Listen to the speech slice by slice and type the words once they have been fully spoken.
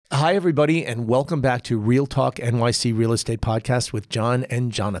Hi, everybody, and welcome back to Real Talk NYC Real Estate Podcast with John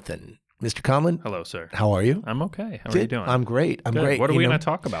and Jonathan. Mr. Conlon. Hello, sir. How are you? I'm okay. How are you doing? I'm great. I'm Good. great. What are we going to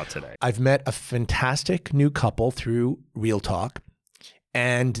talk about today? I've met a fantastic new couple through Real Talk,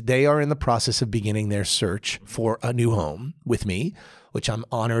 and they are in the process of beginning their search for a new home with me, which I'm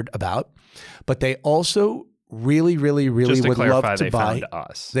honored about. But they also really Just to would clarify, love to they buy. found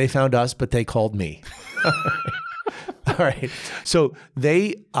us. They found us, but they called me. All right. So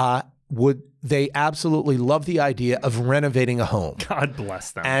they absolutely love the idea of renovating a home. God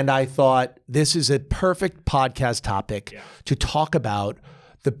bless them. And I thought this is a perfect podcast topic to talk about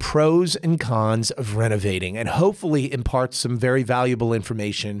the pros and cons of renovating and hopefully impart some very valuable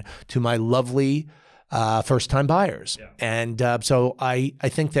information to my lovely first-time buyers. Yeah. And so I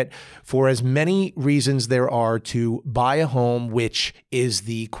think that for as many reasons there are to buy a home, which is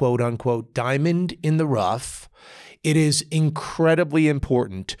the quote-unquote diamond in the rough, it is incredibly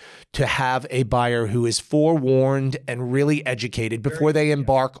important to have a buyer who is forewarned and really educated before they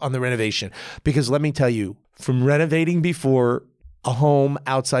embark on the renovation. Because let me tell you, from renovating before a home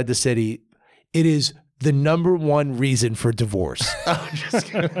outside the city, it is the number one reason for divorce.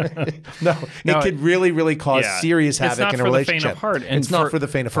 No, it could really cause serious havoc in a relationship. It's not for the faint of heart. And it's not for the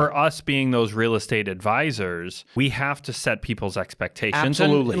faint of heart. For us being those real estate advisors, we have to set people's expectations.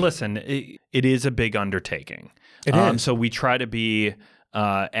 Absolutely. And listen, it is a big undertaking. It is. So we try to be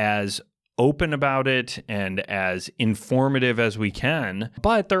as open about it and as informative as we can,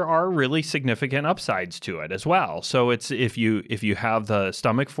 but there are really significant upsides to it as well. So it's if you have the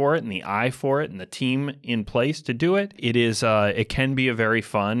stomach for it and the eye for it and the team in place to do it, it can be a very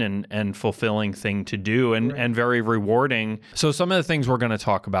fun and fulfilling thing to do and very rewarding. So some of the things we're going to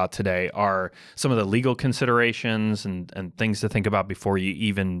talk about today are some of the legal considerations and things to think about before you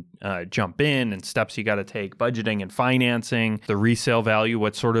even jump in, and steps you got to take, budgeting and financing, the resale value,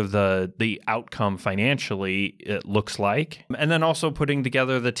 what sort of the outcome financially it looks like, and then also putting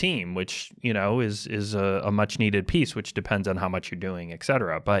together the team, which is a much needed piece, which depends on how much you're doing, et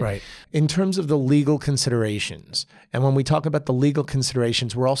cetera. But right. In terms of the legal considerations, and when we talk about the legal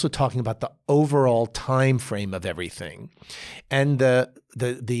considerations, we're also talking about the overall time frame of everything, and the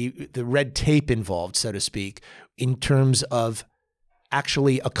red tape involved, so to speak, in terms of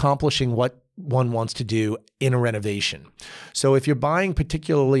actually accomplishing what one wants to do in a renovation. So if you're buying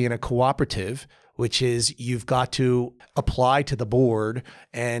particularly in a cooperative, which is you've got to apply to the board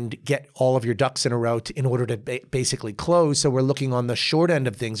and get all of your ducks in a row in order to basically close. So we're looking on the short end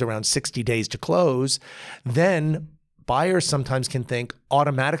of things, around 60 days to close. Then buyers sometimes can think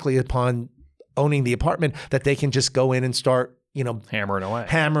automatically upon owning the apartment that they can just go in and start,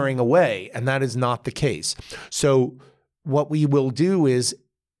 hammering away. And that is not the case. So what we will do is,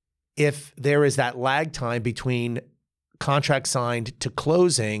 if there is that lag time between contract signed to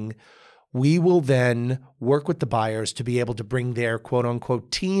closing, we will then work with the buyers to be able to bring their quote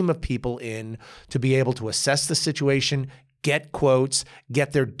unquote team of people in to be able to assess the situation, get quotes,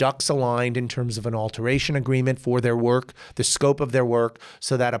 get their ducks aligned in terms of an alteration agreement for their work, the scope of their work,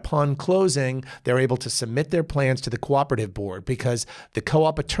 so that upon closing, they're able to submit their plans to the cooperative board, because the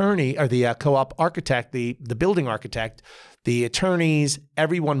co-op attorney or the co-op architect, the building architect, the attorneys,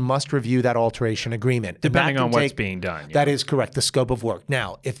 everyone must review that alteration agreement. Depending on what's being done. That is correct, the scope of work.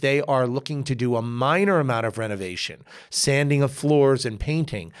 Now, if they are looking to do a minor amount of renovation, sanding of floors and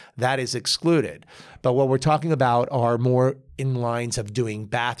painting, that is excluded. But what we're talking about are more in lines of doing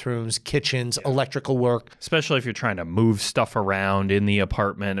bathrooms, kitchens, electrical work. Especially if you're trying to move stuff around in the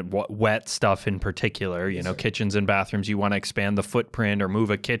apartment, wet stuff in particular, kitchens and bathrooms, you want to expand the footprint or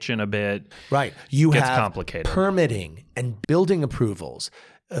move a kitchen a bit. Right. You gets have complicated. Permitting and building approvals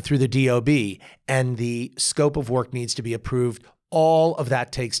through the DOB, and the scope of work needs to be approved. All of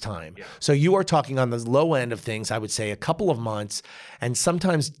that takes time. Yeah. So you are talking on the low end of things, I would say a couple of months. And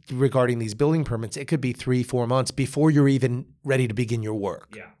sometimes regarding these building permits, it could be 3-4 months before you're even ready to begin your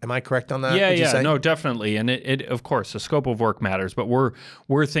work. Yeah. Am I correct on that? Yeah, no, definitely. And it of course, the scope of work matters, but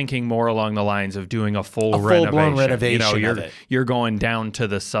we're thinking more along the lines of doing a full-blown renovation. You're going down to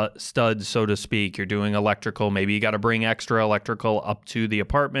the studs, so to speak. You're doing electrical. Maybe you got to bring extra electrical up to the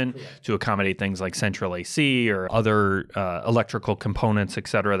apartment to accommodate things like central AC or other electrical components, et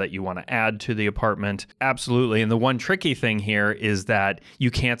cetera, that you want to add to the apartment. Absolutely. And the one tricky thing here is that you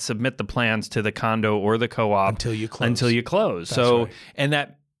can't submit the plans to the condo or the co-op until you close. That's right. And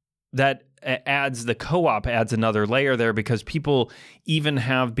that adds, the co-op adds another layer there, because people even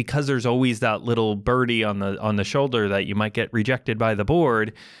have, because there's always that little birdie on the shoulder that you might get rejected by the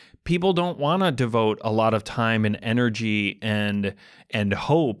board, people don't want to devote a lot of time and energy and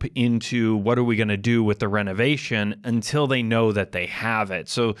hope into what are we going to do with the renovation until they know that they have it.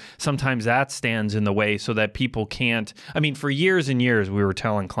 So sometimes that stands in the way so that people can't. I mean, for years and years, we were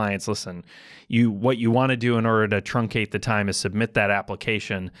telling clients, listen, what you want to do in order to truncate the time is submit that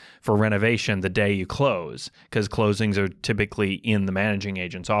application for renovation the day you close, because closings are typically in the managing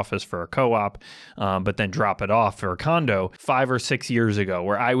agent's office for a co-op, but then drop it off for a condo. 5 or 6 years ago,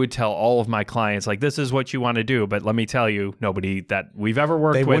 where I would tell all of my clients, like, this is what you want to do, but let me tell you, nobody that we've ever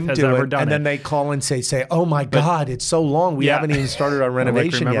worked with has ever done it. And then they call and say, oh my God, it's so long. We haven't even started our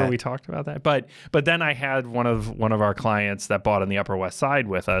renovation remember yet. We talked about that. But then I had one of our clients that bought on the Upper West Side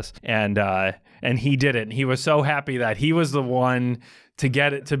with us, and he did it. And he was so happy that he was the one to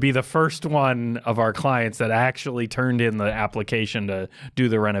get it to be the first one of our clients that actually turned in the application to do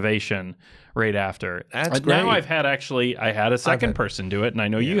the renovation right after. That's great. Now I had a second person do it, and I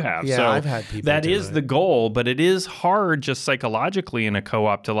know you have. Yeah, so I've had people that do is it. the goal, but it is hard just psychologically in a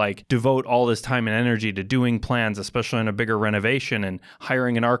co-op to like devote all this time and energy to doing plans, especially in a bigger renovation and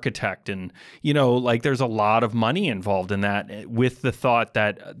hiring an architect. And, like there's a lot of money involved in that, with the thought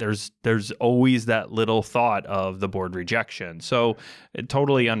that there's always that little thought of the board rejection. So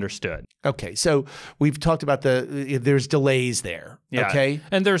totally understood. Okay, so we've talked about there's delays there. Yeah. Okay,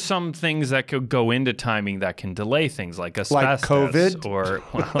 and there's some things that could go into timing that can delay things, like asbestos, COVID? or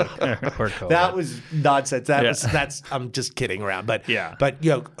COVID. That was nonsense. That's I'm just kidding around, but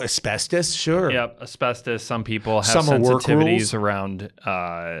asbestos, sure. Yep, asbestos. Some people have Some are work rules. sensitivities around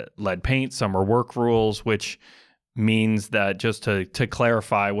lead paint. Some are work rules, which means that, just to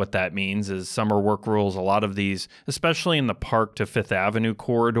clarify what that means, is summer work rules. A lot of these, especially in the Park to Fifth Avenue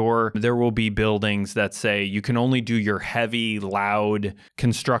corridor, there will be buildings that say you can only do your heavy, loud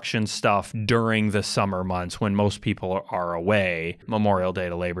construction stuff during the summer months when most people are away, Memorial Day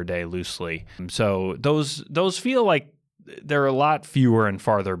to Labor Day loosely. So those feel like they're a lot fewer and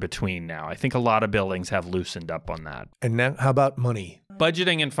farther between now. I think a lot of buildings have loosened up on that. And now, how about money?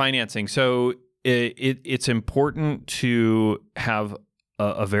 Budgeting and financing. So it's important to have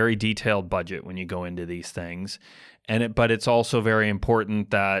a very detailed budget when you go into these things. But it's also very important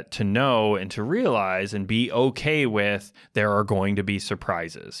to know and to realize and be okay with there are going to be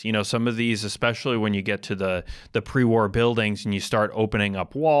surprises. Some of these, especially when you get to the pre-war buildings and you start opening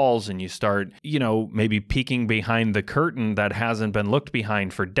up walls and you start, maybe peeking behind the curtain that hasn't been looked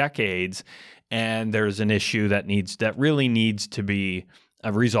behind for decades, and there's an issue that really needs to be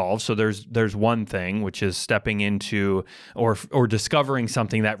resolved. So there's one thing, which is stepping into or discovering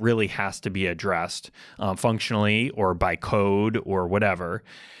something that really has to be addressed functionally or by code or whatever.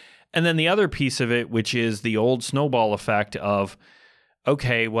 And then the other piece of it, which is the old snowball effect of,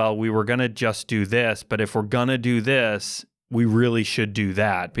 okay, well, we were going to just do this, but if we're going to do this, we really should do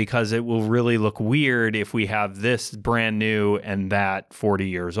that, because it will really look weird if we have this brand new and that 40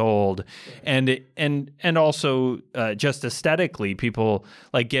 years old. And also just aesthetically, people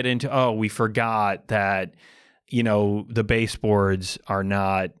like get into, we forgot that, the baseboards are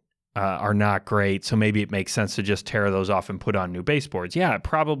not great, so maybe it makes sense to just tear those off and put on new baseboards. Yeah, it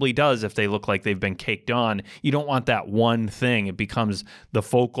probably does if they look like they've been caked on. You don't want that one thing. It becomes the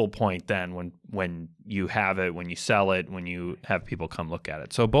focal point then when you have it, when you sell it, when you have people come look at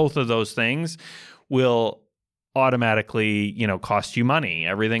it. So both of those things will automatically, cost you money.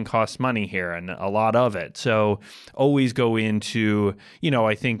 Everything costs money here, and a lot of it. So always go into,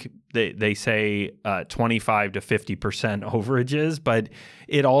 I think they say 25 to 50% overages, but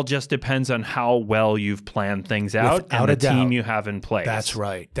it all just depends on how well you've planned things out and the team you have in place. That's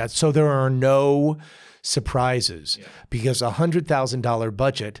right. So there are no surprises, because a $100,000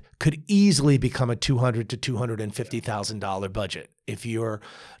 budget could easily become a $200,000 to $250,000 budget if you're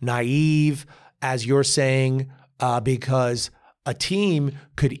naive, as you're saying, because a team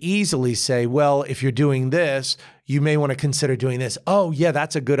could easily say, well, if you're doing this, you may want to consider doing this. Oh, yeah,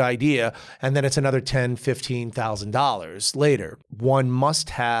 that's a good idea. And then it's another $10,000, $15,000 later. One must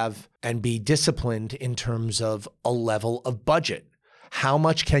have and be disciplined in terms of a level of budget. How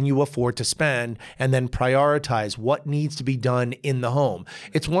much can you afford to spend, and then prioritize what needs to be done in the home.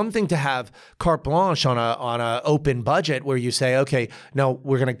 It's one thing to have carte blanche on a open budget where you say, okay, no,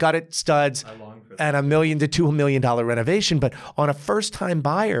 we're going to gut it, studs, and $1 million to $2 million renovation. But on a first-time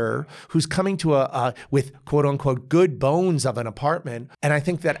buyer who's coming to with quote unquote good bones of an apartment, and I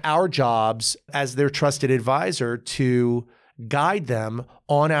think that our jobs as their trusted advisor to guide them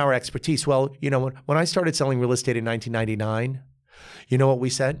on our expertise. Well, when I started selling real estate in 1999. You know what we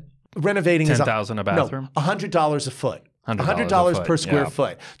said? Renovating is $10,000 a bathroom? No, $100 a foot. $100 per square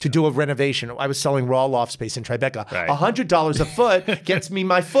foot to do a renovation. I was selling raw loft space in Tribeca. Right. $100 a foot gets me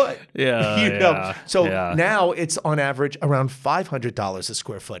my foot. So now it's on average around $500 a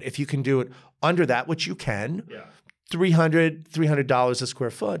square foot. If you can do it under that, which you can, $300 a square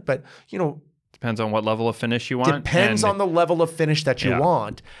foot. But, depends on what level of finish you want. Depends on the level of finish that you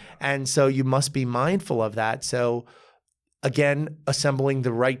want. And so you must be mindful of that. So again, assembling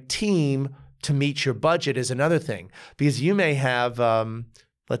the right team to meet your budget is another thing, because you may have,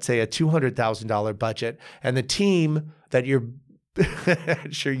 let's say, a $200,000 budget, and the team that you're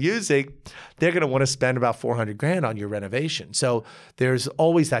using, they're going to want to spend about $400,000 on your renovation. So there's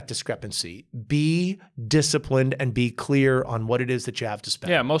always that discrepancy. Be disciplined and be clear on what it is that you have to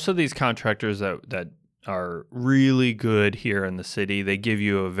spend. Yeah, most of these contractors that are really good here in the city, they give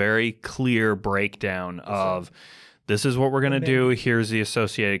you a very clear breakdown of, this is what we're going to do. Here's the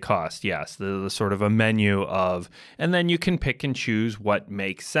associated cost. Yes, the sort of a menu of, and then you can pick and choose what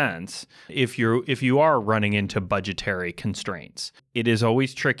makes sense if you are running into budgetary constraints. It is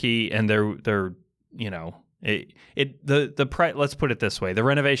always tricky, and the price. Let's put it this way: the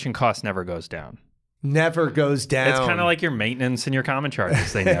renovation cost never goes down. Never goes down. It's kind of like your maintenance and your common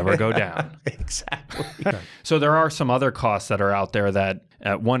charges. They never go down. Exactly. So there are some other costs that are out there that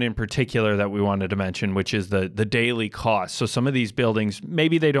one in particular that we wanted to mention, which is the daily cost. So some of these buildings,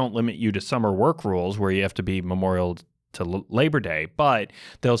 maybe they don't limit you to summer work rules where you have to be Memorial to Labor Day, but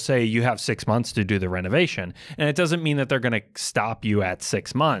they'll say you have 6 months to do the renovation. And it doesn't mean that they're going to stop you at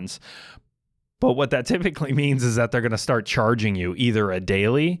 6 months. But what that typically means is that they're going to start charging you either a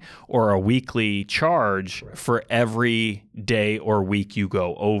daily or a weekly charge for every day or week you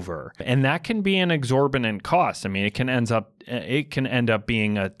go over. And that can be an exorbitant cost. I mean, it can end up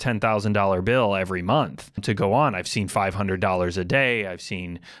being a $10,000 bill every month to go on. I've seen $500 a day. I've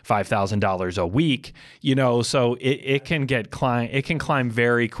seen $5,000 a week, so it can climb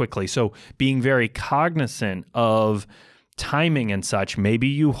very quickly. So being very cognizant of timing and such, maybe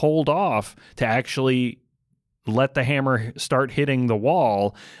you hold off to actually let the hammer start hitting the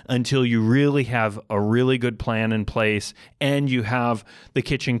wall until you really have a really good plan in place and you have the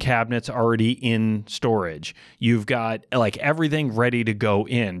kitchen cabinets already in storage. You've got like everything ready to go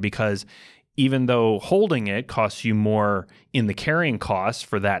in, because even though holding it costs you more in the carrying costs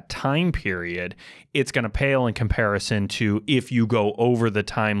for that time period, it's going to pale in comparison to if you go over the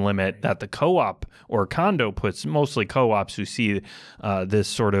time limit that the co-op or condo puts, mostly co-ops who see this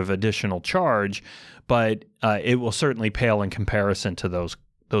sort of additional charge, but it will certainly pale in comparison to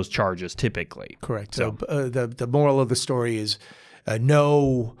those charges typically. Correct. So the moral of the story is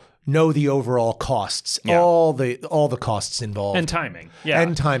know the overall costs, all the costs involved, and timing. Yeah,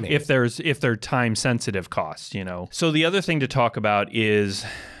 and timing. If they're time sensitive costs, So the other thing to talk about is,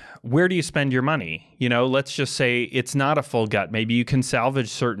 where do you spend your money? Let's just say it's not a full gut. Maybe you can salvage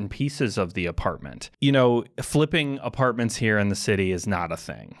certain pieces of the apartment. Flipping apartments here in the city is not a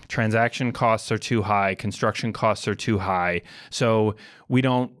thing. Transaction costs are too high. Construction costs are too high. So we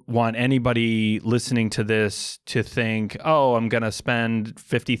don't want anybody listening to this to think, oh, I'm going to spend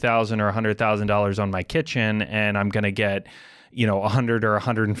 $50,000 or $100,000 on my kitchen and I'm going to get $100,000 or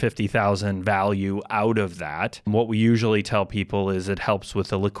 $150,000 value out of that. What we usually tell people is it helps with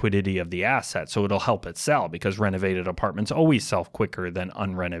the liquidity of the asset. So it'll help it sell, because renovated apartments always sell quicker than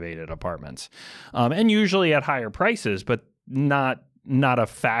unrenovated apartments. And usually at higher prices, but not a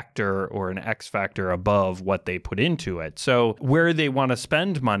factor or an X factor above what they put into it. So where they want to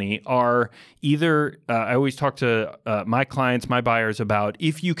spend money are either, I always talk to my clients, my buyers about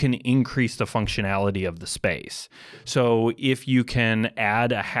if you can increase the functionality of the space. So if you can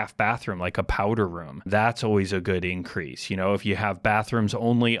add a half bathroom, like a powder room, that's always a good increase. If you have bathrooms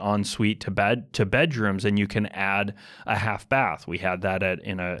only en suite to bedrooms, and you can add a half bath. We had that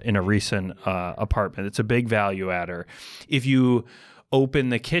in a recent apartment. It's a big value adder. If you open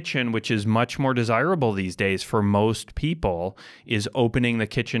the kitchen, which is much more desirable these days for most people, is opening the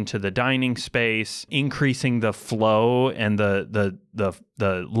kitchen to the dining space, increasing the flow and the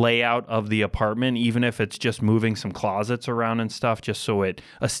layout of the apartment, even if it's just moving some closets around and stuff, just so it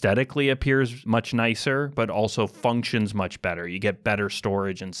aesthetically appears much nicer, but also functions much better. You get better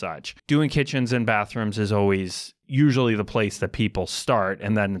storage and such. Doing kitchens and bathrooms is always usually the place that people start,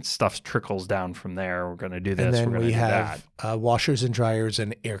 and then stuff trickles down from there. We're going to do this, and then we're going to do that. Washers and dryers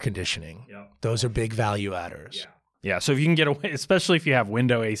and air conditioning. Yep. Those are big value adders. Yeah, so if you can get away, especially if you have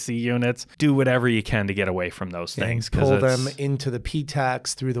window AC units, do whatever you can to get away from those things. Pull them into the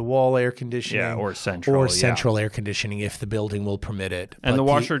P-tax through the wall air conditioning. Yeah, or central air conditioning if the building will permit it. And the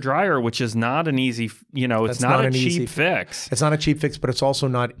washer dryer, which is not an easy, it's not a cheap fix. It's not a cheap fix, but it's also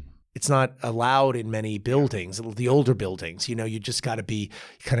not it's not allowed in many buildings, the older buildings. You just got to be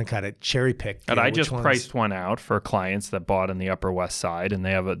kind of cherry pick. And I just priced one out for clients that bought in the Upper West Side, and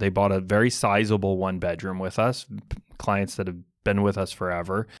they bought a very sizable 1-bedroom with us. Clients that have been with us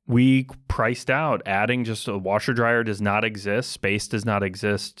forever. We priced out adding just a washer dryer does not exist. Space does not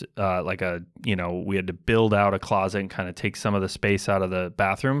exist. We had to build out a closet and kind of take some of the space out of the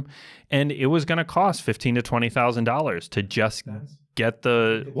bathroom. And it was going to cost $15,000 to $20,000 to just get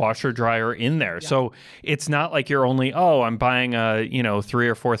the washer dryer in there. Yeah. So it's not like you're only, I'm buying a,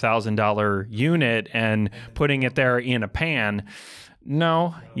 $3,000 or $4,000 unit and putting it there in a pan.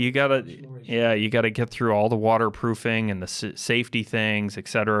 No, you gotta get through all the waterproofing and the safety things, et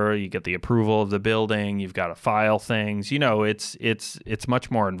cetera. You get the approval of the building. You've got to file things. It's much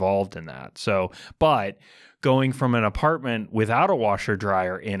more involved in that. So, but going from an apartment without a washer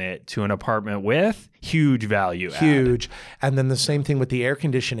dryer in it to an apartment with, huge value add. And then the same thing with the air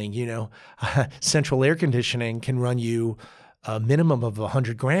conditioning. Central air conditioning can run you a minimum of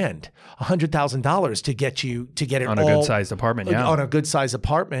 $100,000, $100,000 to get it on a good sized apartment. Yeah, on a good sized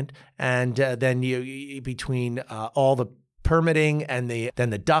apartment, and then you between all the permitting and then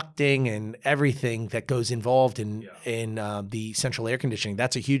the ducting and everything that goes involved in the central air conditioning.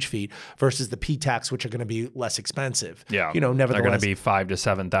 That's a huge fee versus the P-tax, which are going to be less expensive. Yeah, nevertheless, they're going to be $5,000 to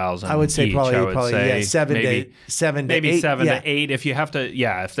 $7,000. I would say each, maybe seven to eight. If you have to,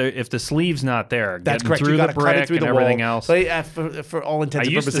 if the sleeve's not there, that's correct. Through you the brick through and the everything wall. else. But for all intents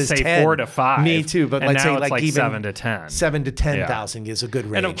and purposes, I used to say 10. 4 to 5. Me too, but and let's now say it's like even 7 to 10. 7 to 10,000 is a good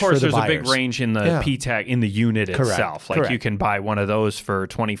range. And of course, for there's the a big range in the P-tax in the unit itself. Like you can buy one of those for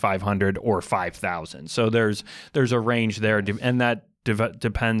 $2,500 or $5,000. So there's a range there, and that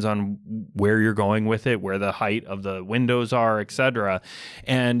depends on where you're going with it, where the height of the windows are, et cetera.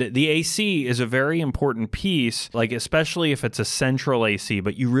 And the AC is a very important piece, like especially if it's a central AC,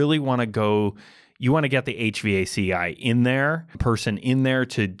 but you really want to get the HVAC person in there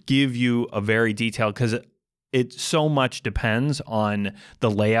to give you a very detailed, because it so much depends on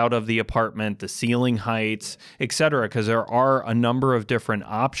the layout of the apartment, the ceiling heights, et cetera, because there are a number of different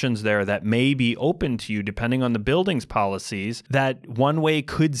options there that may be open to you depending on the building's policies. That one way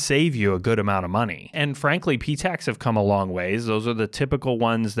could save you a good amount of money. And frankly, P-tax have come a long ways. Those are the typical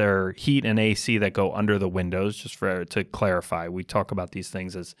ones. They're heat and AC that go under the windows, just to clarify. We talk about these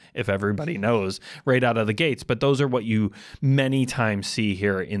things as if everybody knows right out of the gates, but those are what you many times see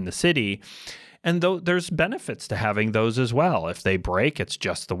here in the city. And there's benefits to having those as well. If they break, it's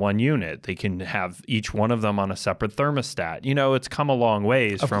just the one unit. They can have each one of them on a separate thermostat. It's come a long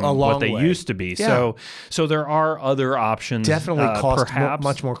ways from what they used to be. Yeah. So there are other options. Definitely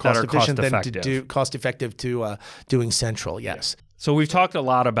much more cost efficient than cost effective to doing central. Yes. Yeah. So we've talked a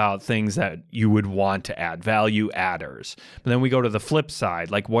lot about things that you would want to add, value adders. But then we go to the flip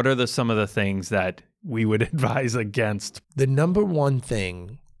side. Like, what are some of the things that we would advise against? The number one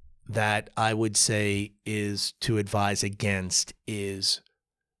thing that I would say is to advise against is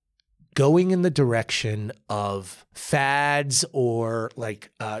going in the direction of fads or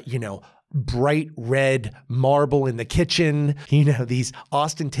bright red marble in the kitchen, these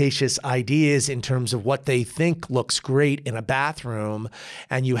ostentatious ideas in terms of what they think looks great in a bathroom,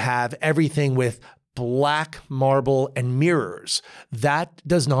 and you have everything with black marble and mirrors.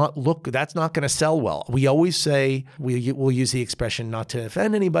 That's not going to sell well. We always say, we'll use the expression, not to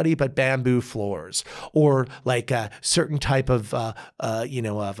offend anybody, but bamboo floors, or like a certain type of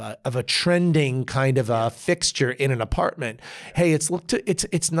a trending kind of a fixture in an apartment. Hey, it's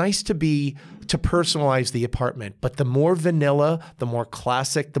nice to personalize the apartment, but the more vanilla, the more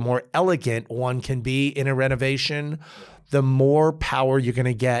classic, the more elegant one can be in a renovation, the more power you're going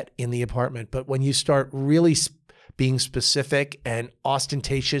to get in the apartment. But when you start really being specific and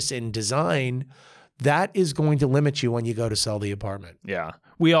ostentatious in design, that is going to limit you when you go to sell the apartment. Yeah.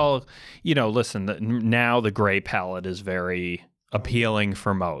 We all, listen, now the gray palette is very appealing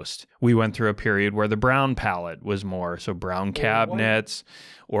for most. We went through a period where the brown palette was more, so brown cabinets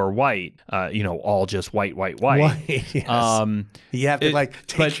or white, all just white. Yes. You have to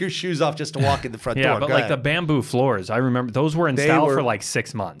take your shoes off just to walk in the front door. Yeah, but the bamboo floors, I remember those were in style for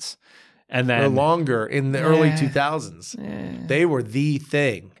 6 months. And then or longer in the early 2000s. They were the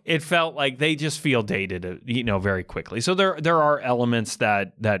thing. It felt like they just feel dated, very quickly. So there are elements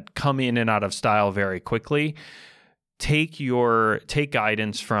that come in and out of style very quickly. Take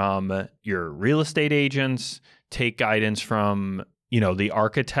guidance from your real estate agents, take guidance from the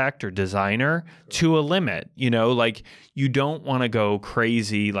architect or designer to a limit. Like you don't want to go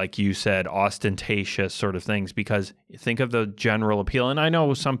crazy, like you said, ostentatious sort of things, because think of the general appeal. And I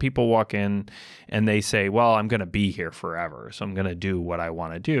know some people walk in and they say, well, I'm going to be here forever, so I'm going to do what I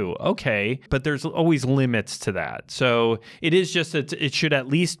want to do. Okay, but there's always limits to that. So it is just that it should at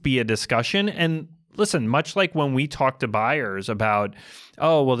least be a discussion. And listen, much like when we talk to buyers about,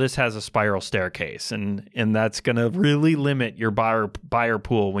 oh, well, this has a spiral staircase, and that's going to really limit your buyer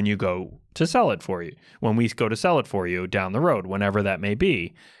pool when you go to sell it for you, when we go to sell it for you down the road, whenever that may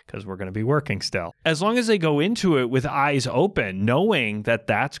be, because we're going to be working still. As long as they go into it with eyes open, knowing that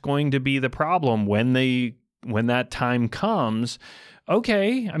that's going to be the problem when that time comes.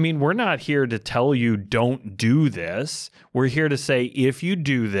 Okay, I mean, we're not here to tell you don't do this. We're here to say, if you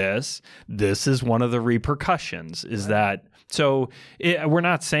do this, this is one of the repercussions. Is that so? We're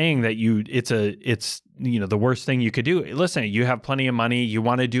not saying that it's the worst thing you could do. Listen, you have plenty of money. You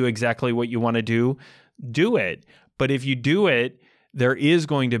want to do exactly what you want to do it. But if you do it, there is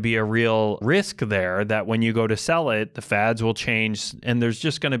going to be a real risk there that when you go to sell it, the fads will change, and there's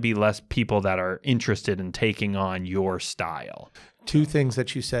just going to be less people that are interested in taking on your style. Two things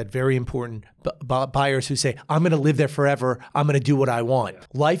that you said, very important. Buyers who say, I'm going to live there forever. I'm going to do what I want. Yeah.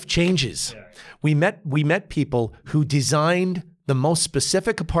 Life changes. Yeah. We met people who designed the most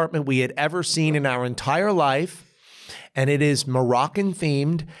specific apartment we had ever seen in our entire life, and it is Moroccan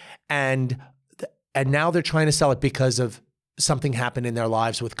themed, and now they're trying to sell it because of something happened in their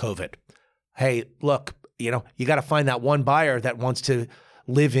lives with COVID. Hey, look, you got to find that one buyer that wants to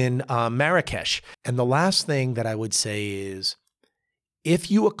live in Marrakesh. And the last thing that I would say is,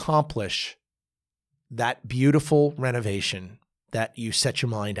 if you accomplish that beautiful renovation that you set your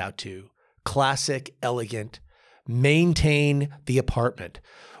mind out to, classic, elegant, maintain the apartment.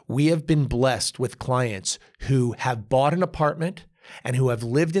 We have been blessed with clients who have bought an apartment and who have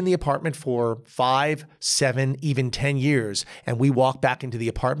lived in the apartment for 5, 7, even 10 years. And we walk back into the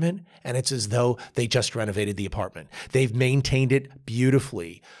apartment and it's as though they just renovated the apartment. They've maintained it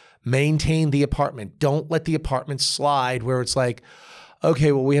beautifully. Maintain the apartment. Don't let the apartment slide where it's like,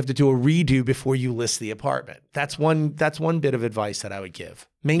 okay, well, we have to do a redo before you list the apartment. That's one bit of advice that I would give.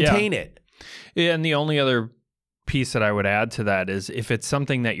 Maintain it. Yeah, and the only other piece that I would add to that is if it's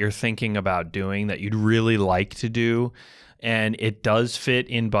something that you're thinking about doing that you'd really like to do, and it does fit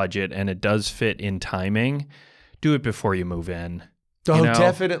in budget and it does fit in timing, do it before you move in. Oh,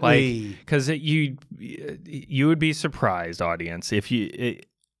 definitely. Because you would be surprised, audience, if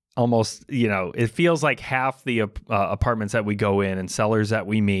almost, it feels like half the apartments that we go in and sellers that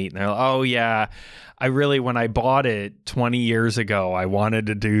we meet, and they're like, oh yeah, when I bought it 20 years ago, I wanted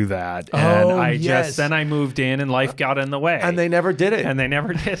to do that. And then I moved in and life got in the way. And they never did it.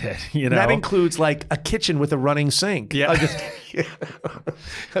 That includes like a kitchen with a running sink. Yeah. Okay.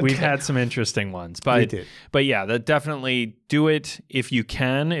 We've had some interesting ones, but yeah, that definitely do it if you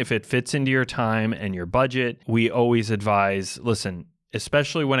can, if it fits into your time and your budget. We always advise, listen,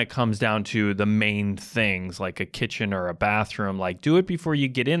 especially when it comes down to the main things like a kitchen or a bathroom, like do it before you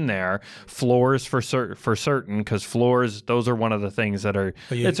get in there. Floors for certain, because floors, those are one of the things that are,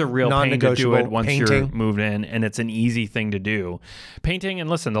 it's a real pain to do it once you're moved in, and it's an easy thing to do. Painting, and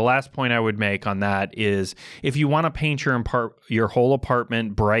listen, the last point I would make on that is if you want to paint your whole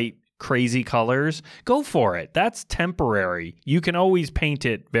apartment bright, crazy colors, go for it. That's temporary. You can always paint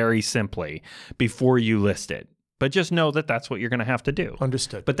it very simply before you list it. But just know that that's what you're going to have to do.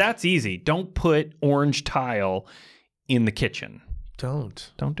 Understood. But that's easy. Don't put orange tile in the kitchen.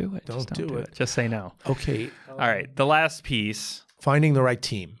 Don't do it. Don't do it. Just say no. Okay. All right. The last piece. Finding the right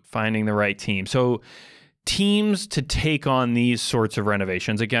team. So teams to take on these sorts of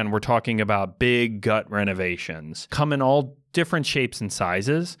renovations, again, we're talking about big gut renovations, come in all different shapes and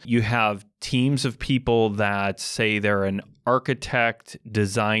sizes. You have teams of people that say they're an architect,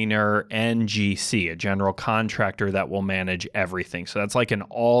 designer, and GC, a general contractor that will manage everything. So that's like an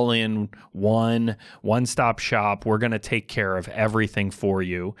one-stop shop. We're going to take care of everything for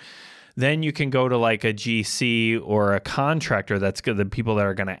you. Then you can go to like a GC or a contractor that's the people that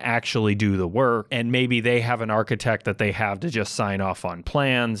are going to actually do the work. And maybe they have an architect that they have to just sign off on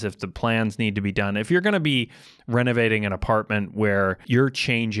plans if the plans need to be done. If you're going to be renovating an apartment where you're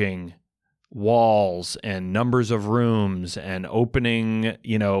changing walls and numbers of rooms and opening,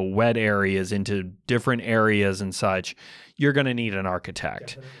 wet areas into different areas and such, you're going to need an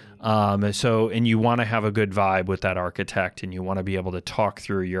architect. And you want to have a good vibe with that architect, and you want to be able to talk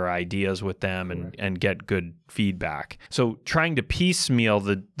through your ideas with them and get good feedback. So trying to piecemeal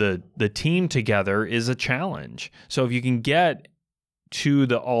the team together is a challenge. So if you can get to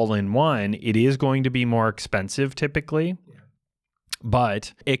the all-in-one, it is going to be more expensive typically.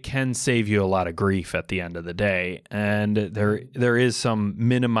 but it can save you a lot of grief at the end of the day. And there is some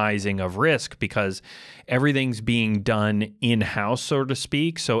minimizing of risk because everything's being done in-house, so to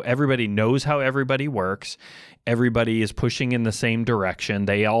speak. So everybody knows how everybody works. Everybody is pushing in the same direction.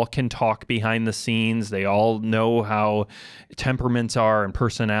 They all can talk behind the scenes. They all know how temperaments are and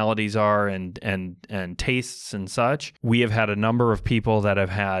personalities are and tastes and such. We have had a number of people that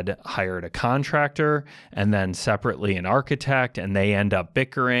have had hired a contractor and then separately an architect, and they end up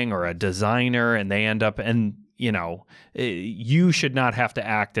bickering, or a designer, and they end up, and you should not have to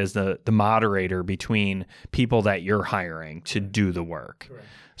act as the moderator between people that you're hiring to do the work. Correct.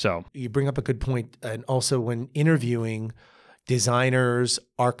 So you bring up a good point. And also when interviewing designers,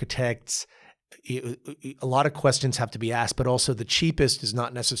 architects, a lot of questions have to be asked, but also the cheapest is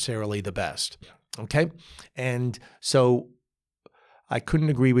not necessarily the best. Okay. And so I couldn't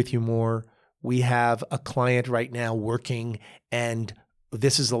agree with you more. We have a client right now working, and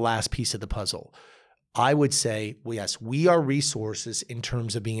this is the last piece of the puzzle. I would say, well, yes, we are resources in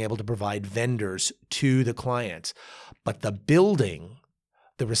terms of being able to provide vendors to the clients, but the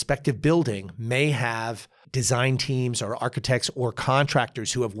respective building may have design teams or architects or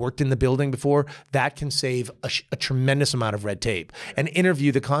contractors who have worked in the building before. That can save a tremendous amount of red tape. And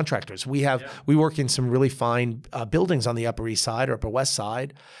interview the contractors. We work in some really fine buildings on the Upper East Side or Upper West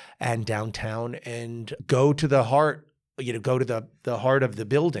Side and downtown, and go to the heart. Go to the heart of the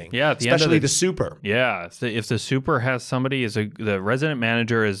building. Yeah, especially the super. Yeah, if the super has somebody, the resident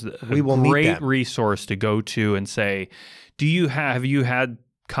manager is a great resource to go to and say, have you had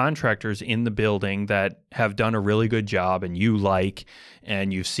contractors in the building that have done a really good job and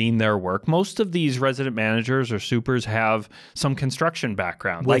you've seen their work? Most of these resident managers or supers have some construction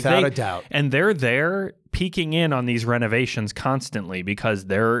background. Without a doubt. And they're there peeking in on these renovations constantly because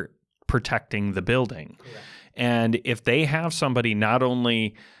they're protecting the building. Correct. And if they have somebody not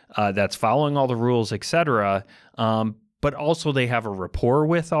only that's following all the rules, et cetera, but also they have a rapport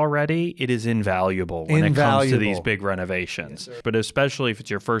with already, it is invaluable when it comes to these big renovations. Yes, but especially if it's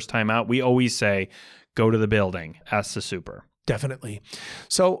your first time out, we always say, go to the building, ask the super. Definitely.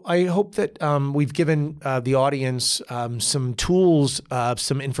 So I hope that we've given the audience some tools,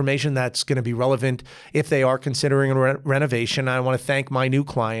 some information that's going to be relevant if they are considering a renovation. I want to thank my new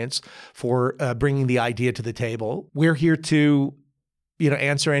clients for bringing the idea to the table. We're here to,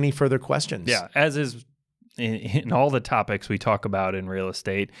 answer any further questions. Yeah, as is in all the topics we talk about in real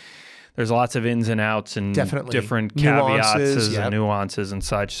estate. There's lots of ins and outs and different caveats and nuances and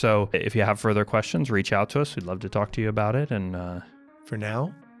such. So if you have further questions, reach out to us. We'd love to talk to you about it. And for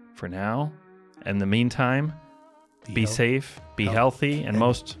now, in the meantime, be safe, be healthy, and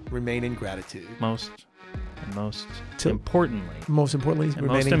remain in gratitude. Most importantly,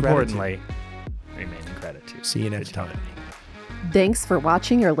 remain in gratitude. See you next time. Thanks for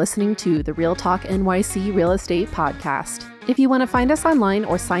watching or listening to the Real Talk NYC Real Estate Podcast. If you want to find us online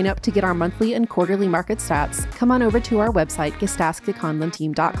or sign up to get our monthly and quarterly market stats, come on over to our website,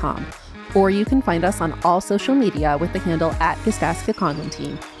 GistaskaConlonTeam.com, or you can find us on all social media with the handle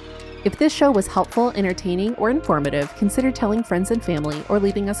 @GistaskaConlonTeam. If this show was helpful, entertaining, or informative, consider telling friends and family or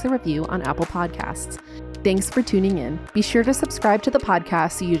leaving us a review on Apple Podcasts. Thanks for tuning in. Be sure to subscribe to the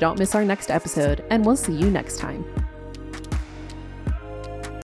podcast so you don't miss our next episode, and we'll see you next time.